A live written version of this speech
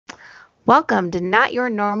Welcome to Not Your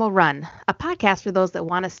Normal Run, a podcast for those that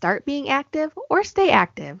want to start being active or stay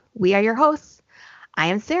active. We are your hosts. I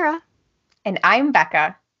am Sarah, And I'm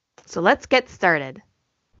Becca. so let's get started.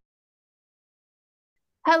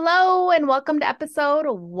 Hello, and welcome to episode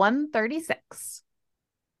 136.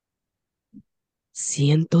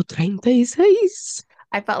 136.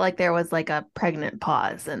 I felt like there was like a pregnant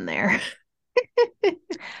pause in there.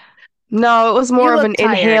 No, it was You more of look an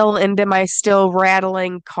tired. inhale and am I still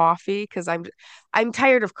rattling coffee? Because I'm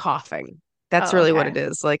tired of coughing. That's Oh, really what okay. it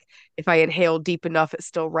is. Like if I inhale deep enough, it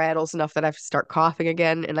still rattles enough that I have to start coughing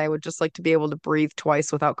again, and I would just like to be able to breathe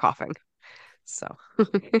twice without coughing. So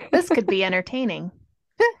This could be entertaining.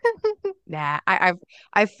 nah,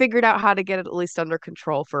 I've figured out how to get it at least under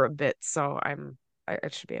control for a bit, so I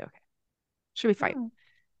should be okay. Should be fine. Hmm.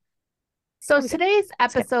 So It'll be good. today's It's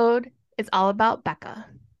good. episode is all about Becca.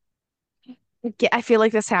 Yeah, I feel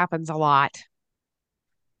like this happens a lot.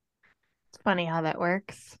 It's funny how that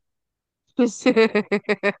works. It's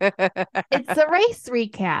a race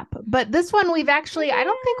recap, but this one I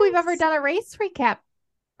don't think we've ever Yes. done a race recap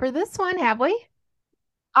for this one, have we?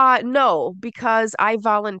 No, because I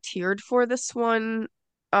volunteered for this one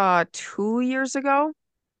 2 years ago.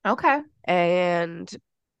 Okay. And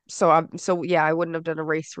so yeah, I wouldn't have done a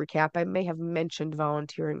race recap. I may have mentioned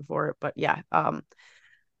volunteering for it, but yeah.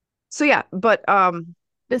 So yeah, but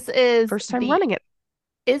This is first time the running it.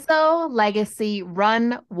 Izzo Legacy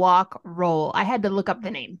Run, Walk, Roll. I had to look up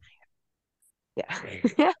the name.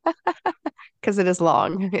 Yeah. Because it is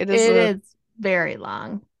long. It is It a is very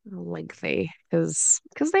long. lengthy because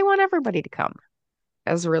they want everybody to come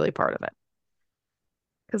as really part of it.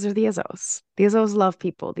 Because they're the Izzos. The Izzos love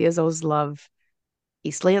people. The Izzos love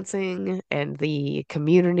East Lansing and the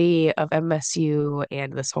community of MSU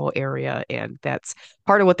and this whole area. And that's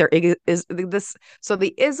part of what is this. So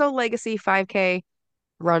the Izzo Legacy 5K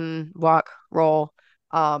run, walk, roll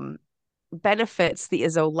um, benefits the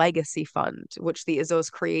Izzo Legacy Fund, which the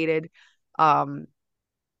Izzos created um,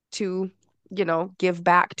 to, give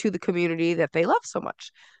back to the community that they love so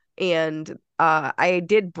much. And I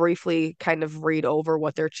did briefly kind of read over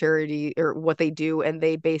what their charity or what they do, and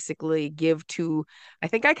they basically give to, I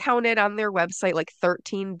think I counted on their website like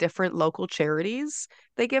 13 different local charities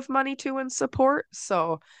they give money to and support.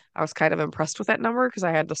 So I was kind of impressed with that number because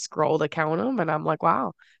I had to scroll to count them, and I'm like,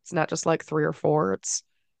 wow, it's not just like three or four, it's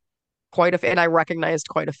and I recognized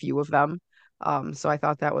quite a few of them. So I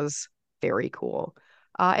thought that was very cool.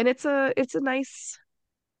 And it's a nice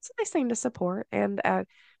thing to support. And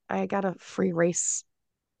I got a free race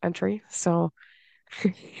entry, so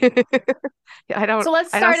I don't So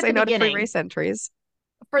let's I don't start at say the no to free beginning. race entries.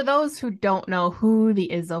 For those who don't know who the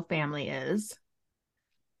Izzo family is,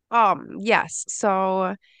 Yes.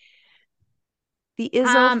 So the Izzo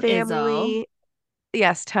Tom Izzo, family,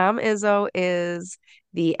 yes, Tom Izzo is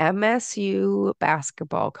the MSU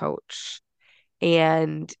basketball coach,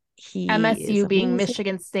 and he is MSU being amazing.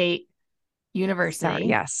 Michigan State Sorry, University.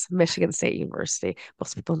 yes, Michigan State University.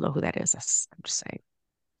 Most people know who that is. I'm just saying.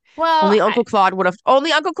 Well, Only Uncle Claude would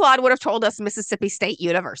have told us Mississippi State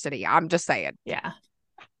University. I'm just saying. yeah,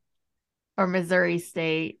 or Missouri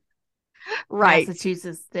State, Right.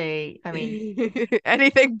 Massachusetts State. I mean,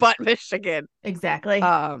 Anything but Michigan. exactly.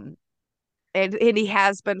 Um and he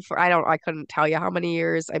has been for I couldn't tell you how many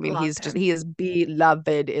years. I A mean, long he time. is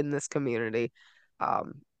beloved in this community.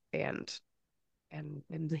 Um and and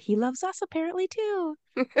he loves us apparently too.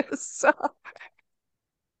 So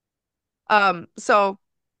um so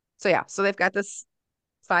so yeah, so they've got this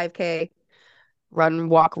 5K run,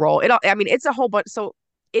 walk, roll. I mean, it's a whole bunch. So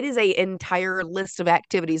it is a entire list of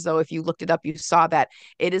activities, though. If you looked it up, you saw that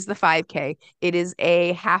it is the 5K. It is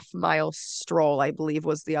a half-mile stroll, I believe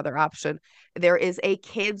was the other option. There is a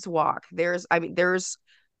kids walk. There's a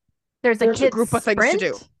There's a kids group of things to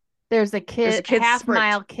do. sprint. There's a There's a kid kids half sprint.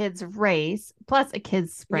 mile kids race, plus a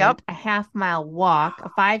kids Yep. sprint, a half mile walk, a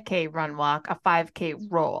 5K run walk, a 5K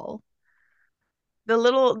roll.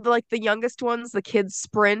 Like the youngest ones, the kids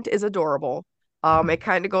sprint is adorable. It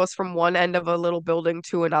kind of goes from one end of a little building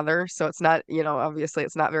to another, so it's not, obviously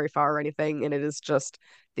it's not very far or anything, and it is just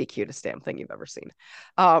the cutest damn thing you've ever seen.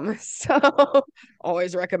 So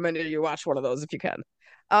always recommended you watch one of those if you can.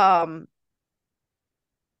 Um,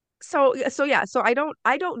 so yeah, so I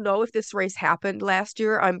don't know if this race happened last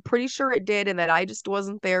year. I'm pretty sure it did, and that I just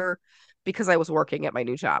wasn't there because I was working at my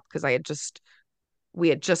new job because we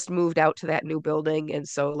had just moved out to that new building, and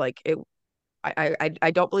so like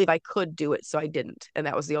I don't believe I could do it, so I didn't, and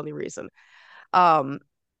that was the only reason. Um,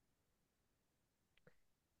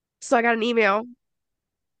 so I got an email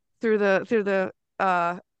through the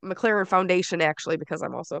McLaren Foundation, actually, because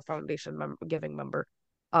I'm also a foundation giving member.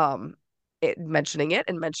 Um, mentioning it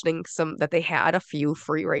and mentioning some that they had a few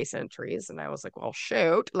free race entries. And I was like, well,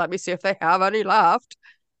 shoot, let me see if they have any left.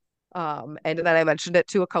 And then I mentioned it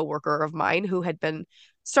to a coworker of mine who had been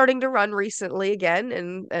starting to run recently again.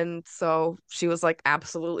 And so she was like,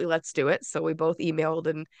 absolutely, let's do it. So we both emailed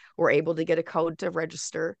and were able to get a code to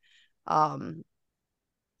register. Um,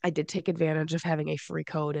 I did take advantage of having a free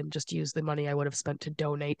code and just use the money I would have spent to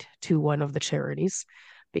donate to one of the charities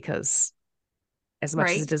because as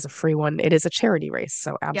much as it Right. is a free one, it is a charity race.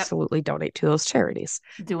 So Yep. absolutely donate to those charities.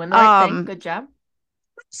 Doing the right thing. Um, Good job.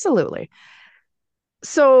 absolutely.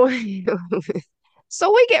 So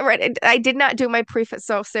so we get ready. I did not do my prefix.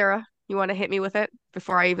 So Sarah, you want to hit me with it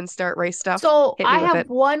before I even start race stuff? So Hit me I with have it.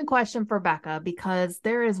 one question for Becca because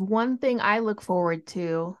there is one thing I look forward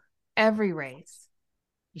to every race,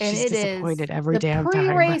 and She's it is disappointed every the damn time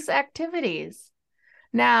pre-race activities.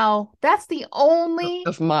 Now, that's the only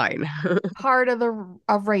of mine. part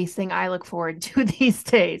of racing I look forward to these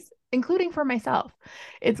days, including for myself.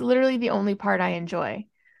 It's literally the only part I enjoy.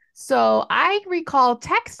 So I recall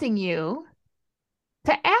texting you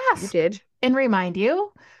to You ask did. and remind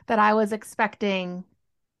you that I was expecting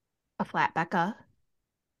a flat Becca.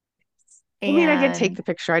 I mean, I did take And the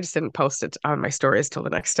picture. I just didn't post it on my stories till the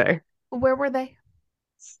next day. where were they?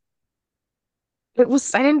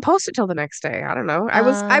 I didn't post it till the next day. I don't know. I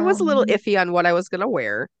was a little Um, iffy on what I was gonna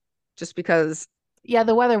wear just because yeah,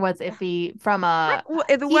 the weather was iffy from a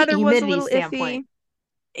the heat and weather was a humidity little iffy. standpoint.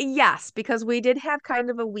 Yes, because we did have kind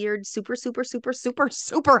of a weird, super, super, super, super,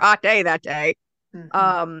 super hot day that day. Hmm.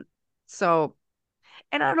 Um, so,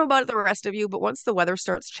 and I don't know about the rest of you, but once the weather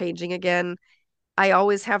starts changing again, I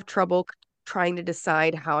always have trouble trying to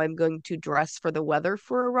decide how I'm going to dress for the weather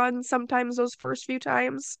for a run sometimes those first few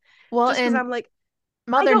times. Well, Just because and I'm like,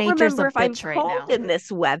 I Mother don't Nature's a remember if I'm bitch right cold now. in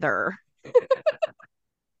this weather.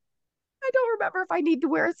 I don't remember if I need to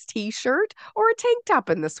wear a t-shirt or a tank top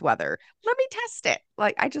in this weather. Let me test it.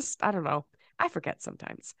 Like I don't know. I forget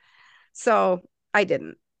sometimes. So I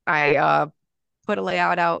didn't. I put a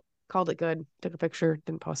layout out, called it good, took a picture,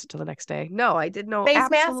 didn't post it till the next day. No, I did no Face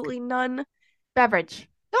mask, absolutely none. beverage.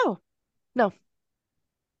 No, no,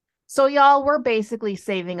 So y'all, we're basically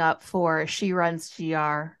saving up for She Runs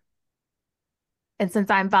GR. And since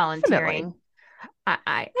I'm definitely. volunteering,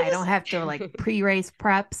 I That don't have to like is pre-race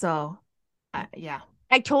prep. So yeah.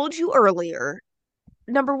 I told you earlier.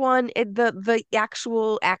 Number one, the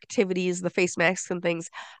actual activities, the face masks and things,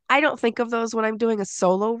 I don't think of those when I'm doing a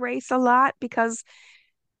solo race a lot because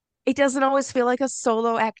it doesn't always feel like a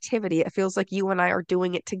solo activity. It feels like you and I are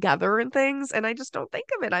doing it together and things, and I just don't think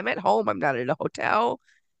of it. I'm at home, I'm not in a hotel.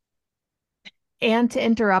 And to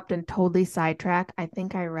interrupt and totally sidetrack, I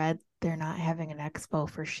think I read they're not having an expo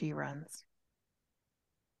for She Runs.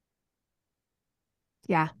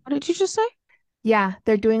 Yeah. What did you just say? Yeah,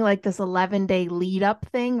 they're doing like this 11-day lead up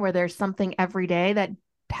thing where there's something every day that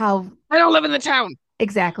how I don't live in the town.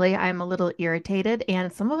 exactly I'm a little irritated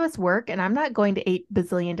and some of us work and I'm not going to 8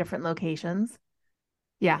 bazillion different locations.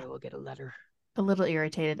 Yeah, Maybe we'll get a letter. a little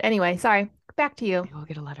irritated. Anyway, sorry. Back to you. Maybe we'll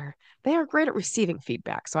get a letter. They are great at receiving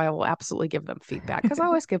feedback, so I will absolutely give them feedback because I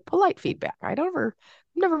always give polite feedback. I'm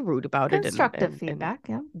never rude about it and Constructive and feedback,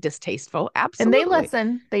 yeah. distasteful. And they Absolutely.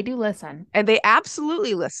 listen. They do listen. And they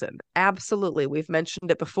absolutely listen. Absolutely. We've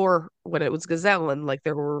mentioned it before when it was Gazelle and like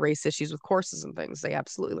there were race issues with courses and things. They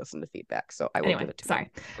absolutely listen to feedback. So I will Anyway, give it to sorry.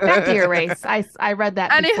 Back to your them. race. I read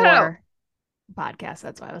that Anyhow, before podcast.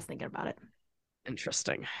 That's why I was thinking about it.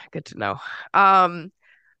 interesting. Good to know. Um,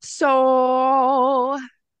 so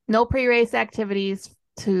No pre-race activities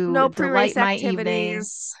to no pre-race delight my evening.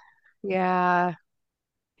 activities. Yeah.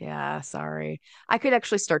 Yeah, sorry. I could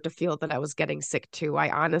actually start to feel that I was getting sick too. I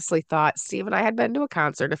honestly thought Steve and I had been to a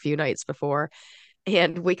concert a few nights before,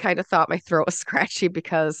 and we kind of thought my throat was scratchy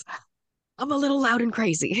because I'm a little loud and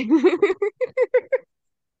crazy. So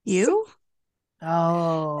You?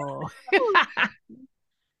 Oh.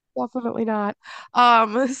 definitely not.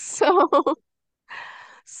 So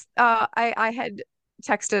I had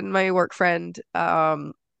texted my work friend,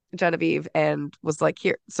 Genevieve, and was like,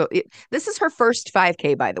 here. This is her first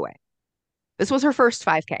 5K, by the way. This was her first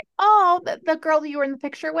 5K. Oh, the girl that you were in the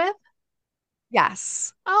picture with?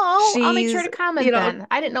 Yes. Oh, I'll make sure She's, to you comment know, then.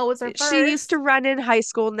 I didn't know it was her she used to first. run in high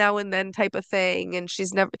school now and then type of thing. And she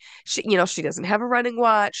doesn't have a running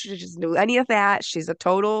watch. She doesn't do any of that. She's a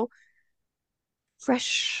total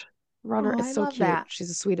fresh runner. Oh, It's I so love cute. that. She's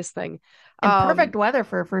the sweetest thing. And Um, perfect weather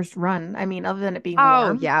for a first run. I mean, other than it being oh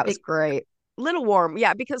warm, yeah, it was great. Little warm.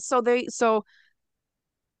 Yeah, because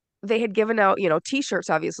they had given out, t-shirts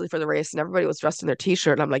obviously for the race and everybody was dressed in their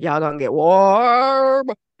t-shirt. And I'm like, y'all gonna get warm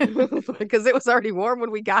because it was already warm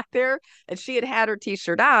when we got there and she had her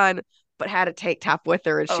t-shirt on, but had a tank top with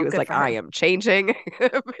her, and she Oh, was good like, for I her. am changing.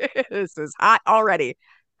 This is hot already.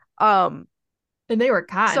 Um, And they were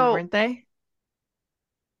cotton, so weren't they?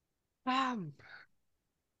 um,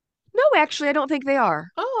 no, actually, I don't think they are.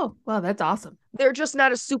 Oh, well, that's awesome. They're just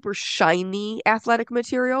not a super shiny athletic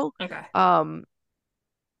material. Okay. Um,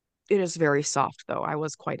 it is very soft though. I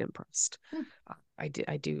was quite impressed. Hmm. I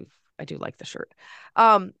do like the shirt.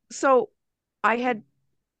 So I had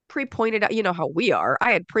pre-pointed out, you know how we are.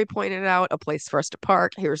 I had pre-pointed out a place for us to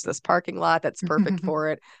park. Here's this parking lot that's perfect for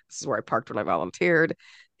it. This is where I parked when I volunteered.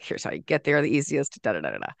 Here's how you get there the easiest. Da da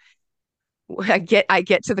da da. Da. I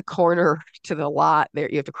get to the corner to the lot there.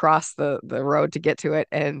 You have to cross the road to get to it,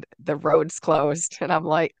 and the road's closed. And I'm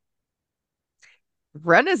like,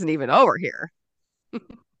 run isn't even over here.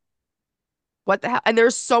 What the hell? And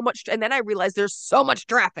there's so much, and then I realized there's so much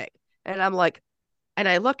traffic. And I'm like, and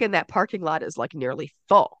I look and that parking lot is like nearly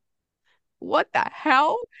full. What the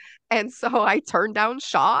hell? And so I turned down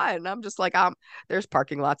Shaw and I'm just like, there's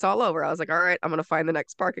parking lots all over. I was like, all right, I'm gonna find the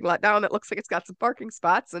next parking lot down that looks like it's got some parking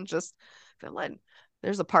spots and just fill in.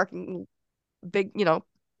 There's a parking big, Hmm.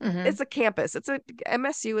 it's a campus. It's a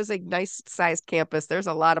MSU is a nice sized campus. There's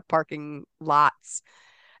a lot of parking lots.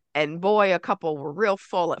 And boy, a couple were real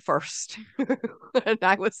full at first. And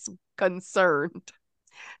I was concerned.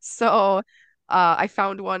 So I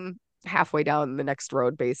found one halfway down the next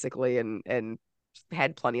road basically and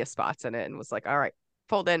had plenty of spots in it and was like, all right,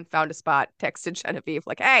 pulled in, found a spot, texted Genevieve,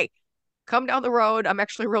 like, hey, come down the road. I'm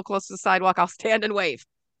actually real close to the sidewalk. I'll stand and wave.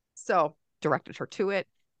 So directed her to it.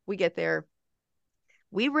 We get there.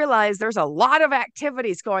 We realize there's a lot of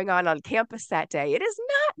activities going on campus that day. It is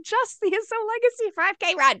not just the Izzo Legacy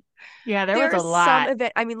 5K run. Yeah, there was There a is some lot.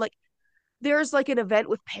 event. I mean, like, there's like an event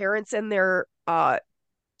with parents and their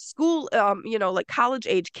school, like college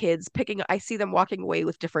age kids picking. I see them walking away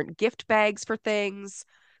with different gift bags for things.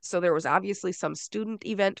 So there was obviously some student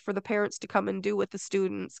event for the parents to come and do with the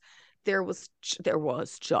students. There was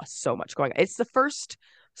just so much going on. It's the first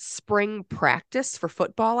spring practice for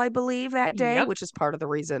football, I believe, that day, Yep. which is part of the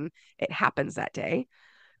reason it happens that day.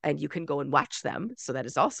 And you can go and watch them. So that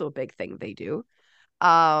is also a big thing they do.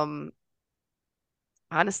 Um,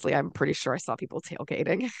 Honestly, I'm pretty sure I saw people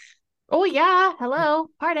tailgating. Oh yeah. Hello.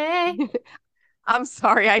 Party. I'm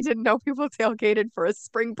sorry, I didn't know people tailgated for a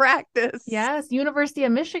spring practice. Yes, University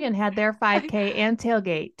of Michigan had their I, 5K and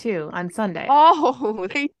tailgate too on Sunday. oh,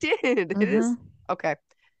 they did. It is Mm-hmm. okay.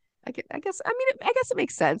 I guess. I mean, I guess it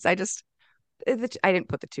makes sense. I didn't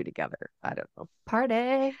put the two together. I don't know.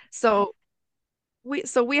 Party. So we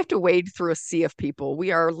have to wade through a sea of people.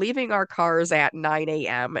 We are leaving our cars at 9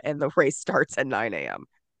 a.m. and the race starts at 9 a.m.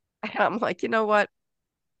 And I'm like, you know what?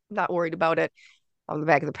 Not worried about it. On the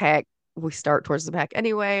back of the pack. We start towards the back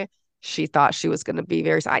anyway. She thought she was going to be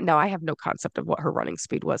very. I have no concept of what her running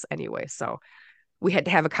speed was anyway. So we had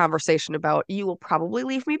to have a conversation about you will probably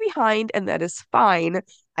leave me behind, and that is fine.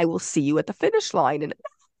 I will see you at the finish line. And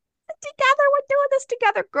together, we're doing this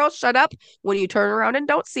together. Girl, shut up. When you turn around and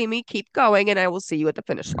don't see me, keep going, and I will see you at the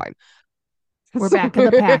finish line. We're back in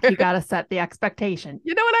the pack. You got to set the expectation.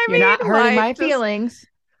 You know what I You're not mean? hurting Like, my feelings.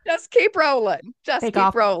 just keep rolling. Just Take keep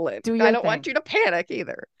off. rolling. Do I your don't want thing. you to panic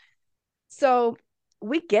either. So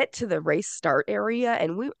we get to the race start area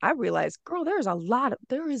and I realized, girl, there is a lot.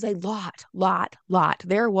 There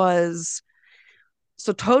was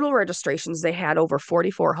so total registrations, they had over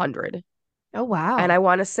 4,400. Oh And I wow.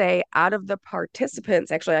 want to say out of the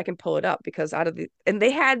participants, actually I can pull it up because and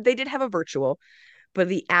they did have a virtual, but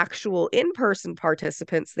the actual in-person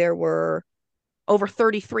participants, there were over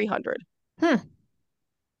 3,300. Hmm.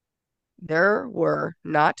 There were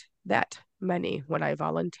not that many when I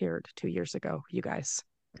volunteered 2 years ago, you guys.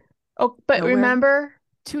 Oh, but Nowhere. remember,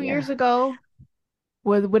 two Yeah. years ago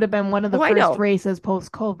would have been one of the Oh, I first know. races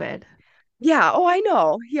post COVID. Yeah. Oh, I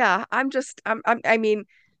know. Yeah. I mean,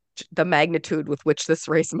 the magnitude with which this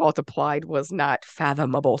race multiplied was not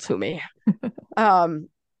fathomable to me. Um,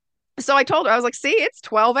 so I told her, I was like, see, it's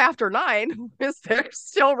 12 after 9. They're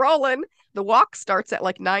still rolling. The walk starts at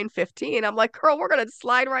like 9:15. I'm like, girl, we're gonna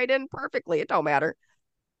slide right in perfectly. It don't matter.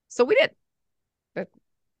 So we did.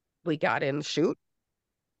 We got in, shoot,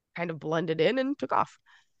 kind of blended in and took off.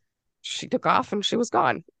 She took off and she was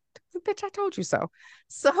gone. Bitch, I told you so.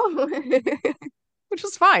 So, which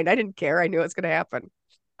was fine. I didn't care. I knew it was going to happen.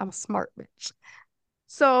 I'm a smart bitch.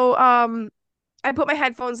 So, I put my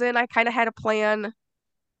headphones in. I kind of had a plan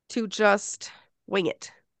to just wing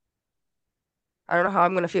it. I don't know how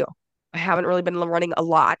I'm going to feel. I haven't really been running a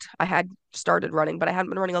lot. I had started running, but I haven't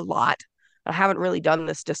been running a lot. I haven't really done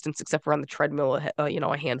this distance except for on the treadmill,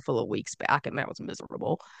 a handful of weeks back, and that was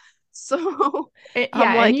miserable. So I'm Yeah,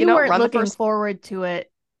 and like, you weren't run the looking first. forward to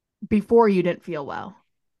it before you didn't feel well.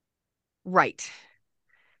 Right.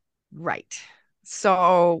 Right.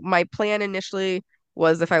 So my plan initially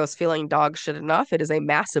was if I was feeling dog shit enough, it is a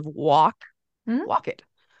massive walk. Hmm? Walk it.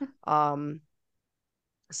 Um,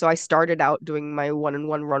 so I started out doing my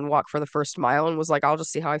 1-and-1 run walk for the first mile and was like, I'll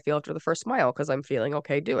just see how I feel after the first mile because I'm feeling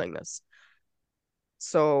okay doing this.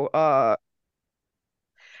 So uh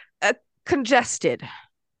congested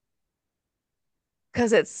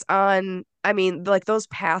because it's on, I mean, like those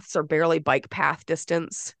paths are barely bike path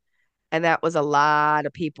distance, and that was a lot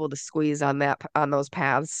of people to squeeze on those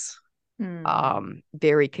paths. Hmm.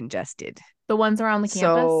 Very congested. The ones around the campus?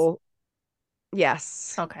 So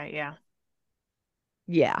yes, Okay, yeah.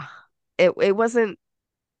 yeah. It wasn't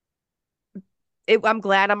I'm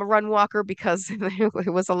glad I'm a run walker because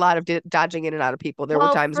it was a lot of dodging in and out of people. There were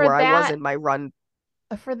Well, times where I was in my run.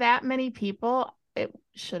 for that many people, it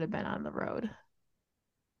should have been on the road,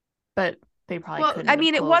 but they probably Well, couldn't I have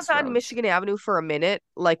mean, it was closed on roads. Michigan Avenue for a minute.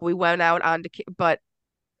 Like we went out onto, but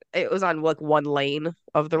it was on like one lane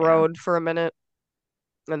of the Yeah. road for a minute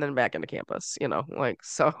and then back into campus, like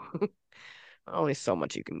so only so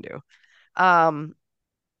much you can do. Um,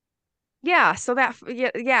 yeah, so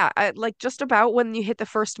yeah, like just about when you hit the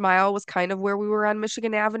first mile was kind of where we were on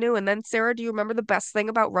Michigan Avenue. And then Sarah, do you remember the best thing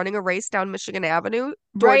about running a race down Michigan Avenue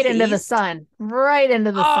Right towards the into the east? sun. Right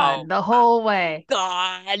into the Oh sun the whole way.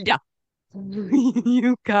 God.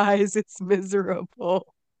 You guys, it's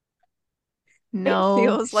miserable. It No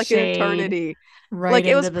feels like an shade. eternity. Right Like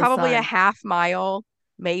it into was the probably a sun. half mile,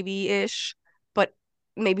 maybe ish, but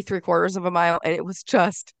maybe three-quarters of a mile. And it was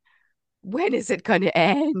just, when is it going to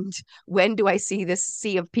end? When do I see this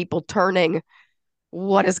sea of people turning?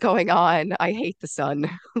 What is going on? I hate the sun.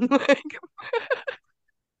 Like,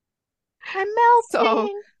 I'm so,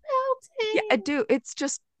 melting, yeah, I melting. do. It's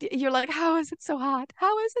just, you're like, how is it so hot?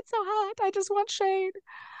 How is it so hot? I just want shade.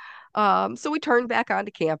 So we turned back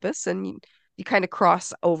onto campus and you kind of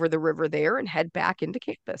cross over the river there and head back into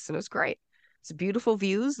campus. And it was great. It's beautiful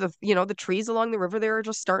views. The trees along the river there are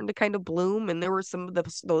just starting to kind of bloom. And there were some of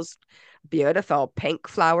those beautiful pink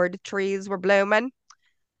flowered trees were blooming.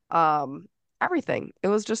 Um, Everything. It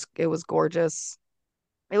was gorgeous.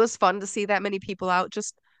 It was fun to see that many people out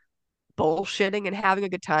just bullshitting and having a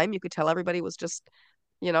good time. You could tell everybody was just,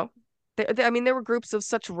 you know, I mean, there were groups of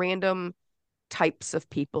such random types of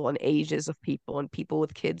people and ages of people and people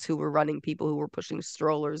with kids who were running, people who were pushing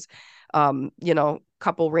strollers,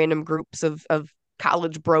 couple random groups of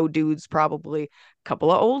college bro dudes, probably a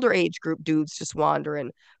couple of older age group dudes just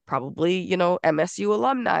wandering, probably, MSU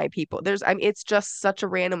alumni people. I mean, it's just such a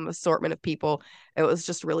random assortment of people. It was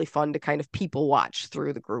just really fun to kind of people watch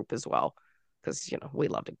through the group as well. Because, we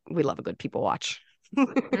love a good people watch.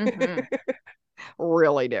 Mm-hmm.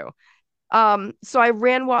 Really do. So I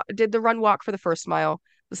did the run walk for the first mile.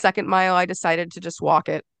 The second mile, I decided to just walk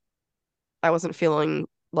it. I wasn't feeling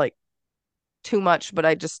like too much, but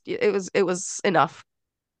it was enough.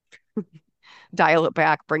 Dial it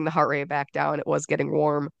back, bring the heart rate back down. It was getting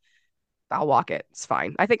warm. I'll walk it. It's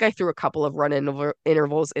fine. I think I threw a couple of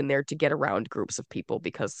intervals in there to get around groups of people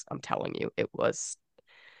because I'm telling you, it was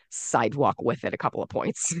sidewalk with it a couple of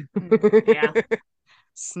points. Yeah.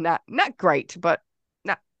 It's not great, but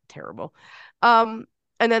not terrible. Um,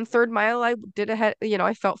 and then third mile, I did ahead.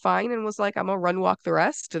 I felt fine and was like, I'm gonna run walk the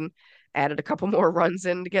rest, and added a couple more runs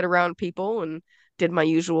in to get around people, and did my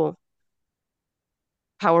usual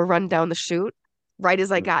power run down the chute. Right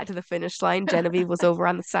as I got to the finish line, Genevieve was over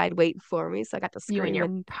on the side waiting for me, so I got to You and scream your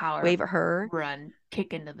and power wave at her. run,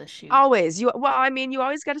 kick into the chute. Always, I mean, you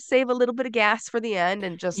always got to save a little bit of gas for the end,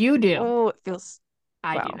 and just, You do. oh, it feels,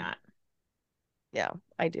 I do wow, not. yeah,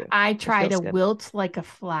 I do. I It try feels to good. wilt like a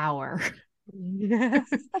flower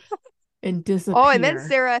Yes. and Oh, and then disappear.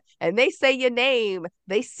 Sarah, and they say your name,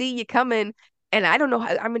 they see you coming, and I don't know.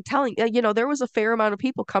 I'm telling you, there was a fair amount of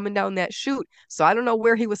people coming down that chute, so I don't know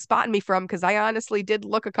where he was spotting me from because I honestly did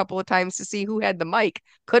look a couple of times to see who had the mic,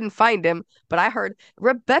 couldn't find him, but I heard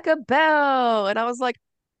Rebecca Bell, and I was like,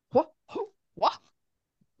 what, what?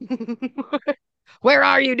 Where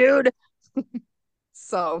are you, dude?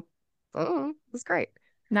 So, oh, it was great. It's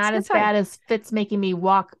Not a good as time. bad as Fitz making me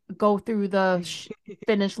go through the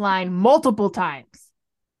finish line multiple times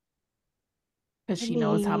because I she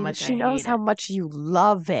knows how mean, much I she knows hate how it. much you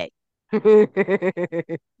love it.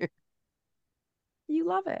 You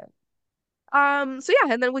love it. So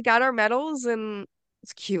yeah, and then we got our medals and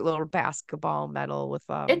it's a cute little basketball medal with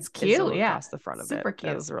It's cute, Izzo yeah. across the front of it. Super That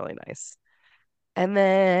cute. was really nice. And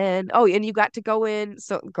then and you got to go in,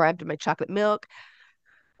 so grabbed my chocolate milk,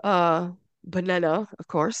 uh banana, of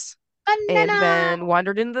course, and Banana. then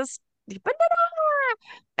wandered in this banana.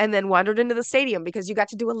 and then wandered into the stadium because you got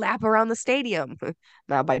to do a lap around the stadium.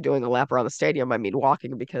 Now, by doing a lap around the stadium, I mean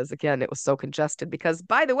walking because, again, it was so congested. Because,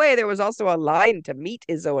 by the way, there was also a line to meet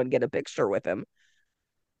Izzo and get a picture with him.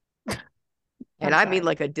 And I mean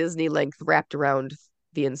like a Disney length wrapped around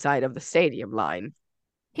the inside of the stadium line.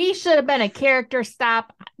 He should have been a character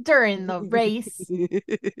stop during the race.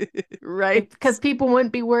 Right? Because people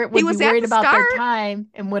wouldn't be worried about their time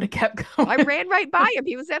and would have kept going. I ran right by him.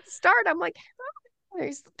 He was at the start. I'm like, oh,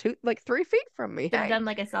 he's 3 feet from me. Should have done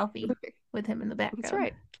like a selfie with him in the background. That's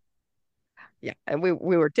right. Yeah, and we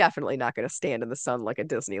were definitely not going to stand in the sun like a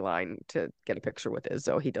Disney line to get a picture with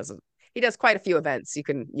Izzo. He does quite a few events. You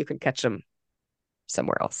can catch him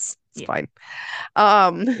somewhere else. It's fine.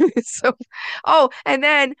 So and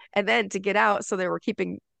then to get out, so they were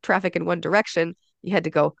keeping traffic in one direction, you had to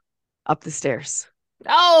go up the stairs.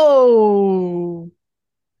 Oh,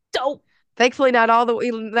 dope. Thankfully not all the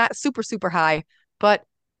way, not super super high, but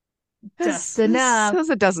just enough. It was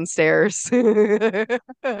a dozen stairs.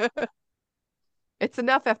 It's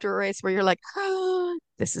enough after a race where you're like, oh,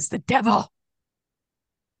 this is the devil.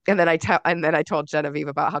 And then I told Genevieve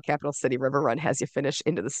about how Capital City River Run has you finish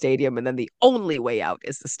into the stadium, and then the only way out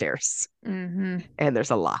is the stairs. Mm-hmm. And there's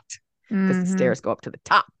a lot because the stairs go up to the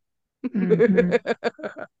top. Mm-hmm.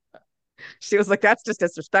 She was like, "That's just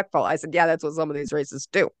disrespectful." I said, "Yeah, that's what some of these races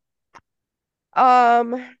do."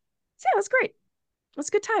 So yeah, it was great. It was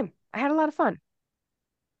a good time. I had a lot of fun.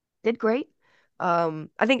 Did great.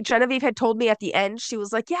 I think Genevieve had told me at the end, she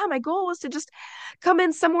was like, yeah, my goal was to just come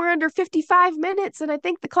in somewhere under 55 minutes. And I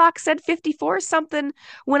think the clock said 54 something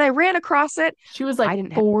when I ran across it. She was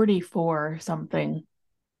like 44 something.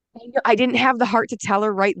 I didn't have the heart to tell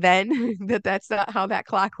her right then that that's not how that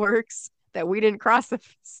clock works, that we didn't cross the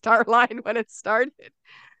start line when it started.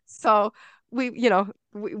 So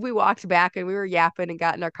we walked back and we were yapping and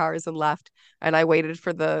got in our cars and left. And I waited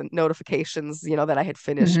for the notifications, that I had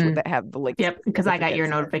finished that have the link. Yep, because I got your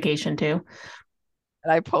notification too.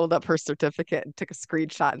 And I pulled up her certificate and took a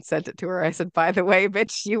screenshot and sent it to her. I said, by the way,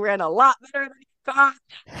 bitch, you ran a lot better than you thought.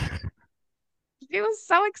 She was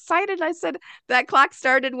so excited. I said, that clock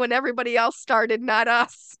started when everybody else started, not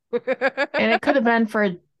us. And it could have been for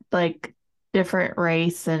like different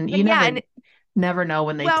race, and you never know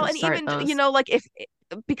when they start even those. Like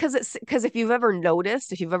because if you've ever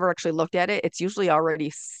noticed, if you've ever actually looked at it, it's usually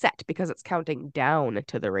already set because it's counting down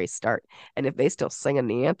to the race start. And if they still singing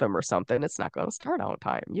the anthem or something, it's not going to start on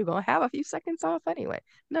time. You're going to have a few seconds off anyway.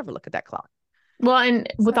 Never look at that clock. Well,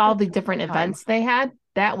 and with all the different events they had,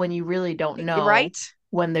 that one you really don't know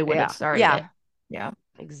when they would have started. Yeah,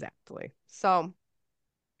 exactly. So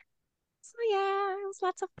yeah, it was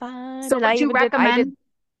lots of fun. So would you recommend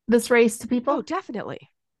this race to people? Oh, definitely.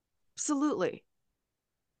 Absolutely.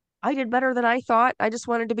 I did better than I thought. I just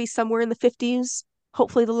wanted to be somewhere in the 50s,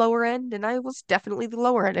 hopefully the lower end, and I was definitely the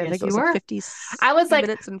lower end. I think it was like 50 I was like,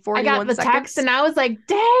 minutes and 41 I got the seconds. text and I was like,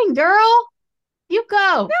 dang, girl, you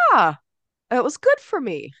go. Yeah, it was good for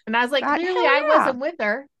me. And I was like, clearly I wasn't with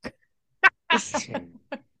her.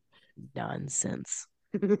 Nonsense.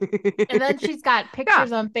 And then she's got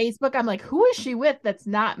pictures on Facebook. I'm like, who is she with? That's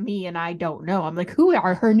not me, and I don't know. I'm like, who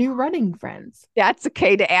are her new running friends? That's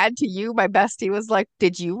okay. To add to you, my bestie was like,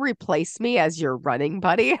 did you replace me as your running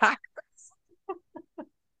buddy? I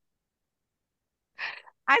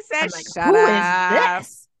said, like, shut up.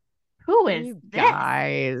 Who is this? Who is you this?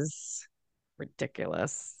 Guys,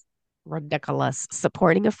 ridiculous.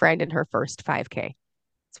 Supporting a friend in her first 5K.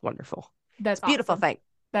 It's wonderful. That's a beautiful thing.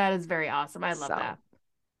 That is very awesome. I love that.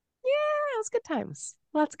 Yeah, it was good times.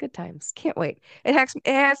 Lots of good times. Can't wait. It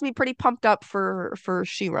has me pretty pumped up for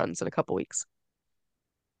she runs in a couple weeks.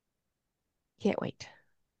 Can't wait.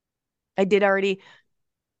 I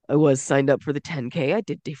was signed up for the 10K. I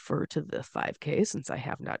did defer to the 5K since I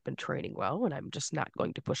have not been training well, and I'm just not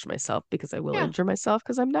going to push myself because I will injure myself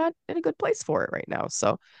because I'm not in a good place for it right now.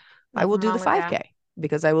 So I will do the 5K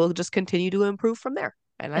because I will just continue to improve from there.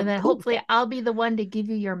 And then hopefully I'll be the one to give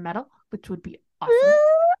you your medal, which would be awesome.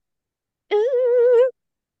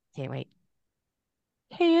 Can't wait.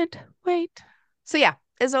 Can't wait. So yeah,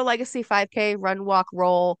 Izzo Legacy 5K, run, walk,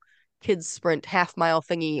 roll, kids sprint, half mile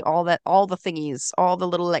thingy, all the thingies, all the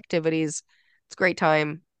little activities. It's a great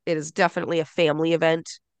time. It is definitely a family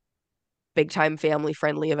event. Big time family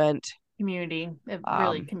friendly event. Community.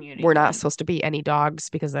 Really community. We're not supposed to be any dogs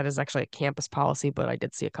because that is actually a campus policy, but I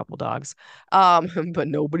did see a couple dogs. But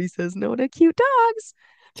nobody says no to cute dogs.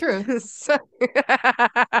 True.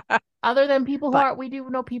 Other than people we do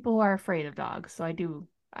know people who are afraid of dogs. So I do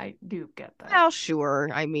get that. Well, sure.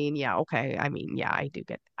 I mean, yeah, okay. I mean, yeah, I do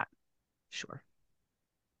get that. Sure.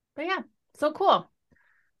 But yeah, so cool.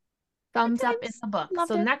 Thumbs up in times. the book. Loved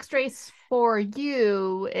So it. next race for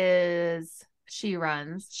you is She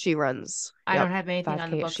Runs. She runs. I Yep. don't have anything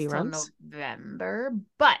on the 5K at books She till runs. November,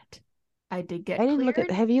 but I did I get didn't look at.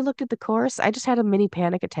 cleared. Have you looked at the course? I just had a mini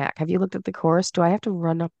panic attack. Have you looked at the course? Do I have to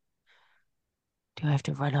run up? Do I have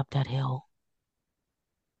to run up that hill?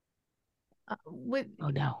 With Oh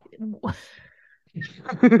no.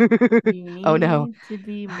 you Oh no. need to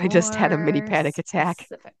be I just had a mini more panic attack.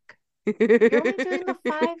 specific. You're only doing the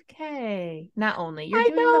 5K. Not only, you're I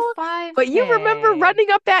doing the know. But you remember 5K. running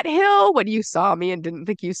up that hill when you saw me and didn't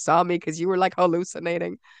think you saw me because you were like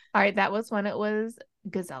hallucinating. All right, that was when it was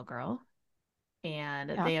Gazelle Girl. And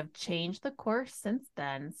Yeah. they have changed the course since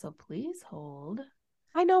then. So please hold.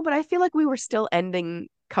 I know, but I feel like we were still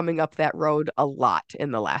coming up that road a lot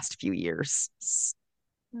in the last few years.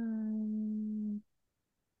 Um,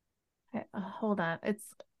 hold on. It's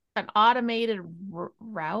an automated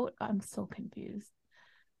route. I'm so confused.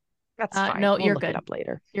 That's fine. No, We'll you're look it good. up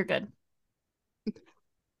later. You're good.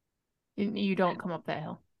 You don't come up that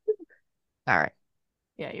hill. All right.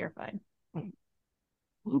 Yeah, you're fine.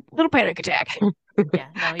 Little panic attack. Yeah,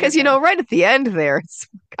 no, you're Because, good. right at the end there, it's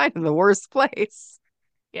kind of the worst place.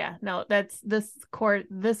 Yeah, no, that's this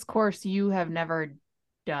course you have never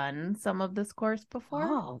done some of this course before.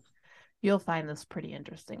 Oh. You'll find this pretty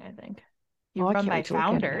interesting, I think. You Oh, I run can't by wait to look at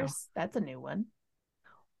it now. Founders. That's a new one.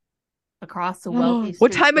 Across the Wealthy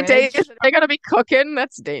What Street time of day Bridge. is it? I gotta be cooking.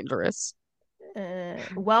 That's dangerous.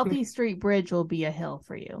 Wealthy Street Bridge will be a hill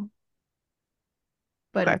for you,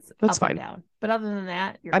 but Okay, it's that's up and fine. down. But other than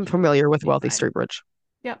that, I'm familiar with be Wealthy fine. Street Bridge.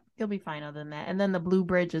 Yep, you'll be fine other than that. And then the Blue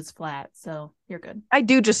Bridge is flat, so you're good. I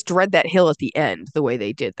do just dread that hill at the end, the way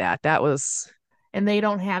they did that. That was And they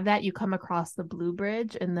don't have that. You come across the Blue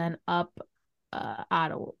Bridge and then up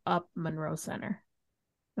up Monroe Center.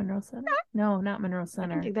 Monroe Center? No, not Monroe I can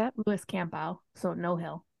Center. dig that. Lewis Campow. So no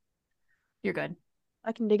hill. You're good.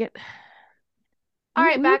 I can dig it. All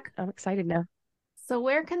right, Beck. I'm excited now. So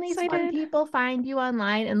where can these fun Excited. people find you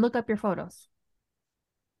online and look up your photos?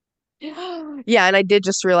 Yeah, and I did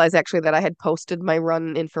just realize actually that I had posted my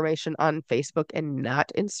run information on Facebook and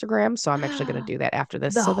not Instagram, so I'm actually going to do that after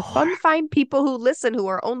this. So the fun find people who listen who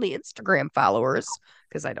are only Instagram followers,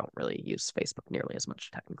 because I don't really use Facebook nearly as much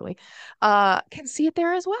technically, can see it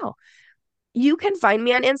there as well. You can find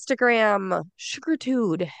me on Instagram,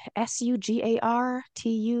 Sugartude, Sugartude,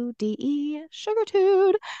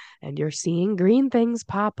 Sugartude. And you're seeing green things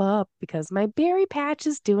pop up because my berry patch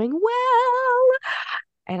is doing well.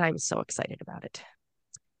 And I'm so excited about it.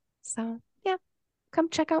 So, yeah, come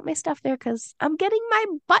check out my stuff there because I'm getting my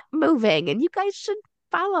butt moving and you guys should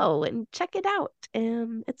follow and check it out.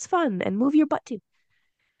 It's fun and move your butt too.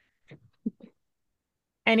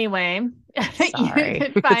 Anyway, Sorry. you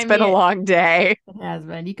can find it's been me a long day. It has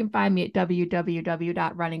been. You can find me at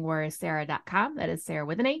www.runningwarriorsarah.com. That is Sarah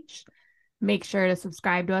with an H. Make sure to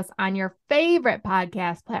subscribe to us on your favorite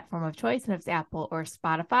podcast platform of choice. And if it's Apple or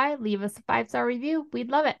Spotify, leave us a 5-star review.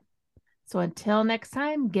 We'd love it. So until next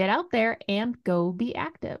time, get out there and go be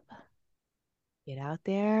active. Get out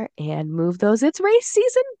there and move those It's Race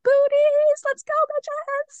Season booties. Let's go,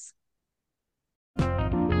 bitches.